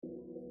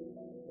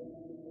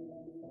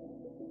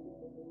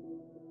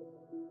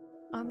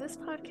On this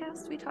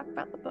podcast, we talk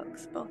about the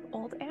books, both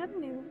old and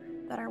new,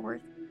 that are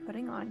worth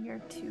putting on your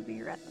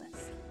to-be-read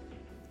list.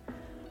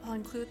 I'll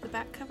include the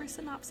back cover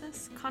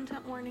synopsis,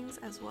 content warnings,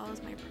 as well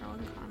as my pro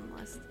and con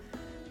list.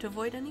 To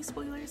avoid any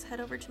spoilers, head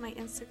over to my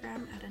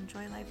Instagram at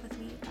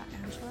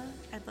enjoylifewithme.angela.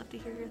 I'd love to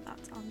hear your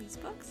thoughts on these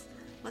books.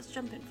 Let's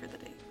jump in for the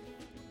day.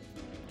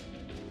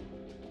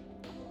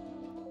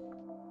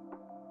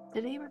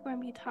 Today we're going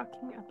to be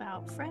talking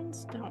about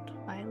Friends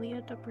Don't by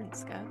Leah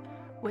Dobrinska,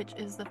 which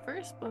is the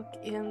first book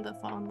in the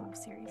Fall in Love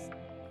series.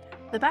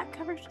 The back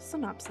cover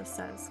synopsis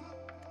says,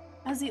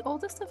 as the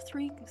oldest of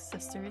three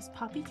sisters,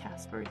 Poppy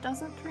Casper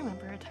doesn't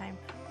remember a time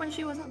when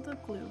she wasn't the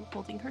glue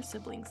holding her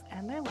siblings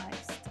and their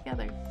lives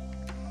together.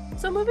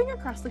 So moving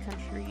across the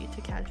country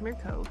to Cashmere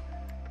Cove,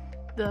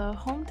 the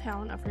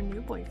hometown of her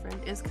new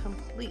boyfriend is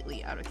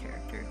completely out of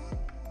character.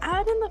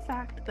 Add in the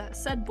fact that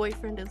said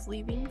boyfriend is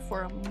leaving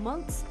for a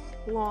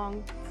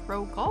months-long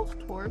pro golf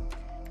tour,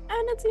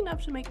 and it's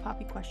enough to make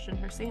Poppy question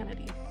her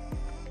sanity.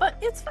 But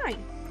it's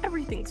fine.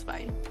 Everything's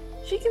fine.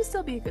 She can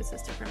still be a good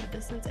sister from a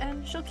distance,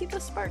 and she'll keep the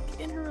spark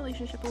in her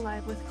relationship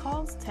alive with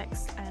calls,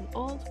 texts, and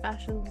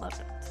old-fashioned love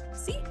notes.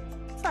 See?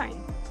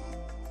 Fine.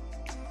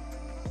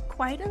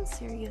 Quiet and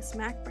serious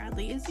Mack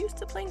Bradley is used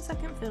to playing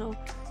second fiddle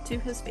to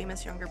his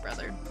famous younger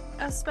brother,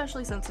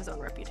 especially since his own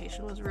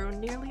reputation was ruined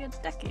nearly a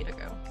decade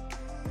ago.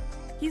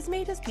 He's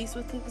made his peace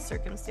with his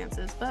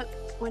circumstances, but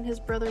when his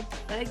brother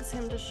begs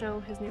him to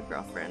show his new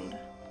girlfriend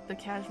the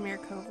Cashmere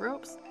Cove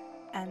ropes,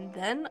 and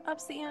then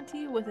ups the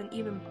ante with an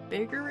even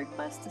bigger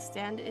request to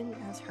stand in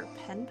as her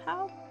pen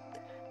pal,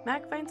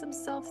 Mack finds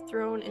himself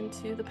thrown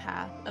into the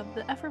path of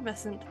the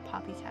effervescent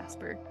Poppy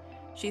Casper.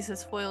 She's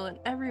his foil in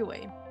every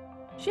way.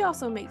 She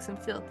also makes him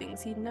feel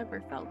things he'd never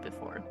felt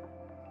before.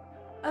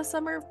 A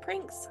summer of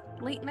pranks,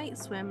 late-night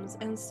swims,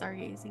 and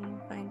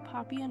stargazing find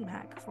Poppy and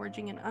Mack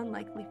forging an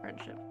unlikely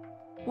friendship.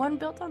 One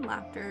built on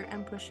laughter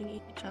and pushing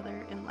each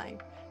other in life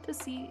to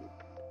see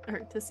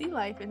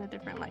life in a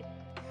different light.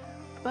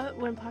 But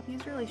when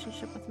Poppy's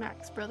relationship with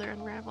Mack's brother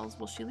unravels,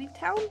 will she leave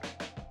town?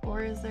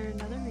 Or is there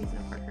another reason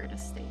for her to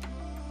stay?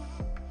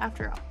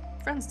 After all,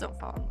 friends don't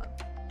fall in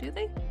love, do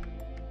they?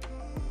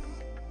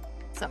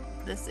 So,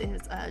 this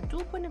is a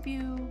dual point of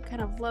view,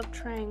 kind of love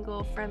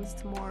triangle, friends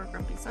to more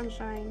Grumpy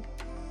Sunshine.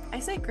 I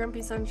say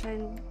Grumpy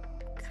Sunshine,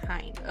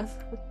 kind of,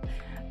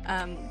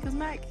 because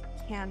Mack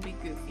can be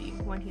goofy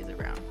when he's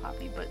around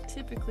Poppy, but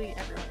typically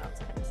everyone else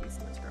kind of sees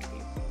him as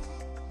grumpy.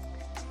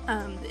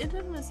 The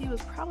intimacy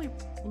was probably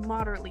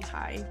moderately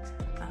high.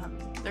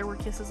 There were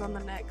kisses on the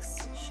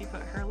necks. She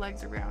put her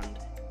legs around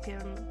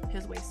him,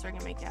 his waist starting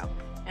to make out,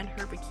 and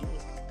her bikini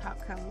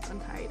top comes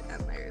untied,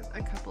 and there's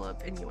a couple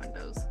of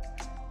innuendos.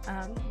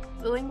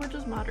 The language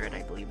was moderate,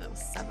 I believe it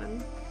was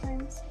 7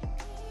 times,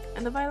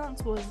 and the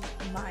violence was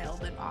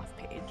mild and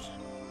off-page.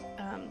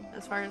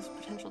 As far as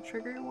potential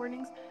trigger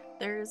warnings,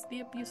 there's the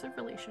abusive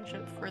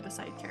relationship for the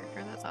side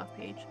character that's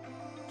off-page,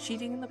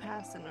 cheating in the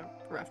past, and a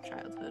rough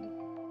childhood.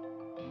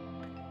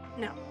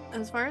 Now,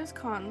 as far as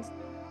cons,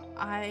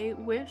 I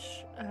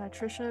wish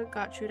Trisha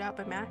got chewed out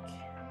by Mack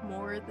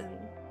more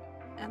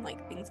and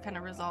things kind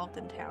of resolved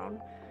in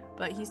town,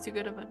 but he's too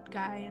good of a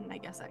guy, and I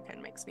guess that kind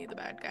of makes me the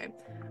bad guy,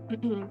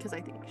 because I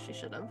think she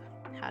should have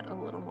had a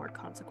little more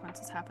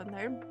consequences happen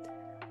there.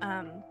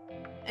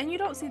 And you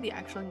don't see the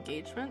actual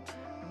engagement,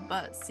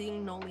 but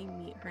seeing Noli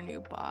meet her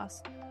new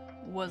boss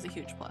was a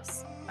huge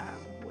plus,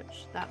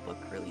 which that book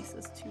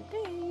releases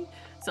today,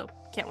 so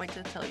can't wait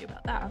to tell you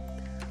about that.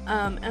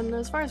 And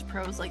as far as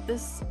pros,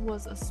 this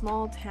was a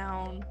small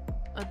town,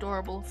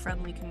 adorable,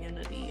 friendly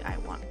community. I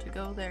want to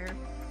go there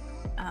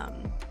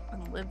and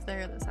live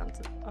there. That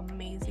sounds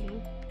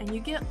amazing. And you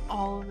get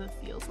all of the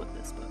feels with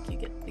this book. You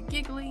get the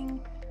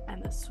giggling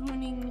and the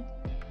swooning,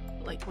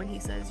 when he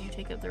says you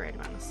take up the right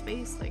amount of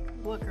space,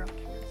 what girl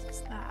can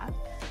resist that?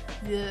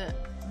 The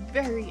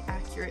very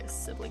accurate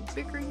sibling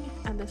bickering,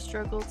 and the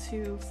struggle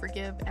to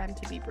forgive and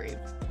to be brave.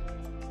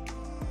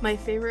 My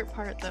favorite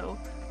part, though,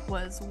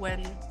 was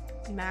when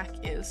Mack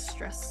is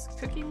stress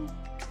cooking,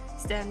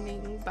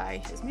 standing by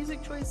his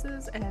music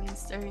choices and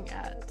staring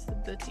at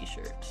the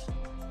t-shirt.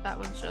 That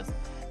was just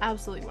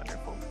absolutely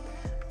wonderful.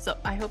 So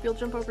I hope you'll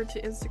jump over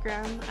to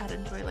Instagram at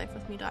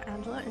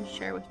enjoylifewithme.angela and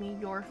share with me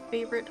your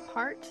favorite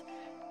part,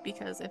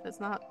 because if it's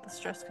not the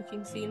stress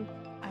cooking scene,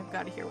 I've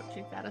got to hear what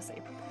you've got to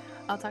say.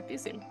 I'll talk to you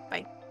soon.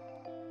 Bye.